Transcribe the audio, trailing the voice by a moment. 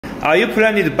Are you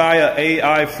planning to buy an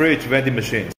AI fridge vending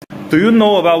machine? Do you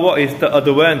know about what is the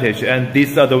advantage and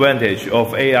disadvantage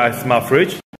of AI smart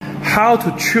fridge? How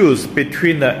to choose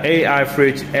between the AI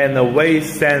fridge and the weight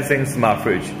sensing smart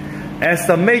fridge? As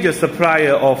a major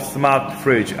supplier of smart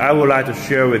fridge, I would like to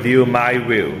share with you my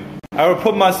view. I will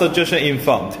put my suggestion in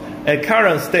front. At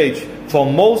current stage, for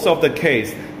most of the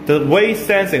case, the weight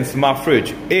sensing smart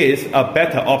fridge is a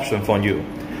better option for you.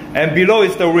 And below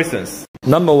is the reasons.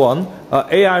 Number one, an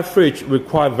AI fridge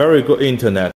requires very good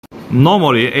internet.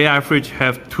 Normally, AI fridge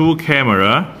have 2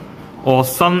 cameras, or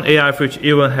some AI fridge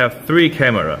even have 3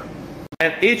 cameras.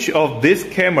 And each of these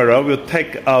cameras will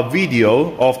take a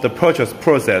video of the purchase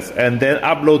process and then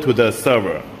upload to the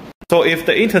server. So if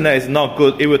the internet is not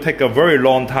good, it will take a very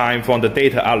long time from the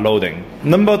data uploading.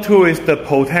 Number 2 is the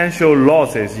potential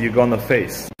losses you're gonna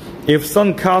face. If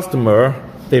some customer,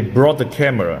 they brought the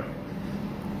camera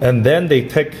and then they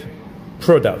take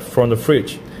product from the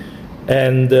fridge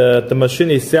and the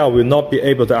machine itself will not be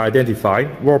able to identify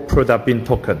what product being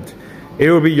tokened.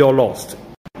 It will be your loss.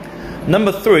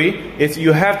 Number 3 is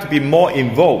you have to be more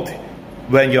involved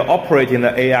when you're operating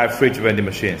the AI fridge vending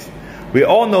machines. We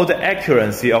all know the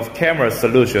accuracy of camera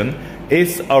solution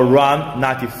is around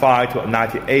 95 to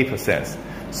 98%.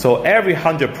 So every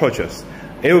 100 purchase,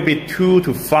 it will be 2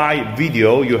 to 5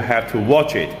 video you have to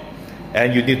watch it.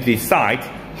 And you need to decide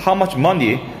how much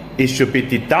money it should be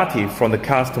deducted from the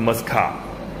customer's card.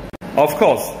 Of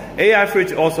course, AI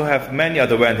fridge also have many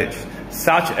advantages,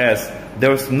 such as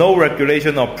there is no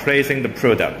regulation of placing the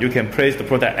product. You can place the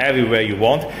product everywhere you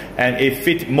want, and it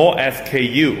fits more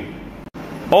SKU.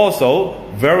 Also,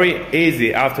 very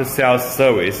easy after-sales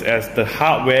service as the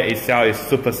hardware itself is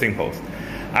super simple.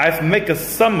 I've made a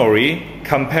summary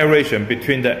comparison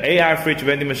between the AI fridge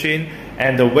vending machine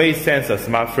and the weight sensor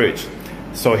smart fridge.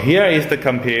 So here is the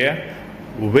compare.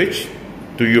 Which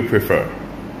do you prefer?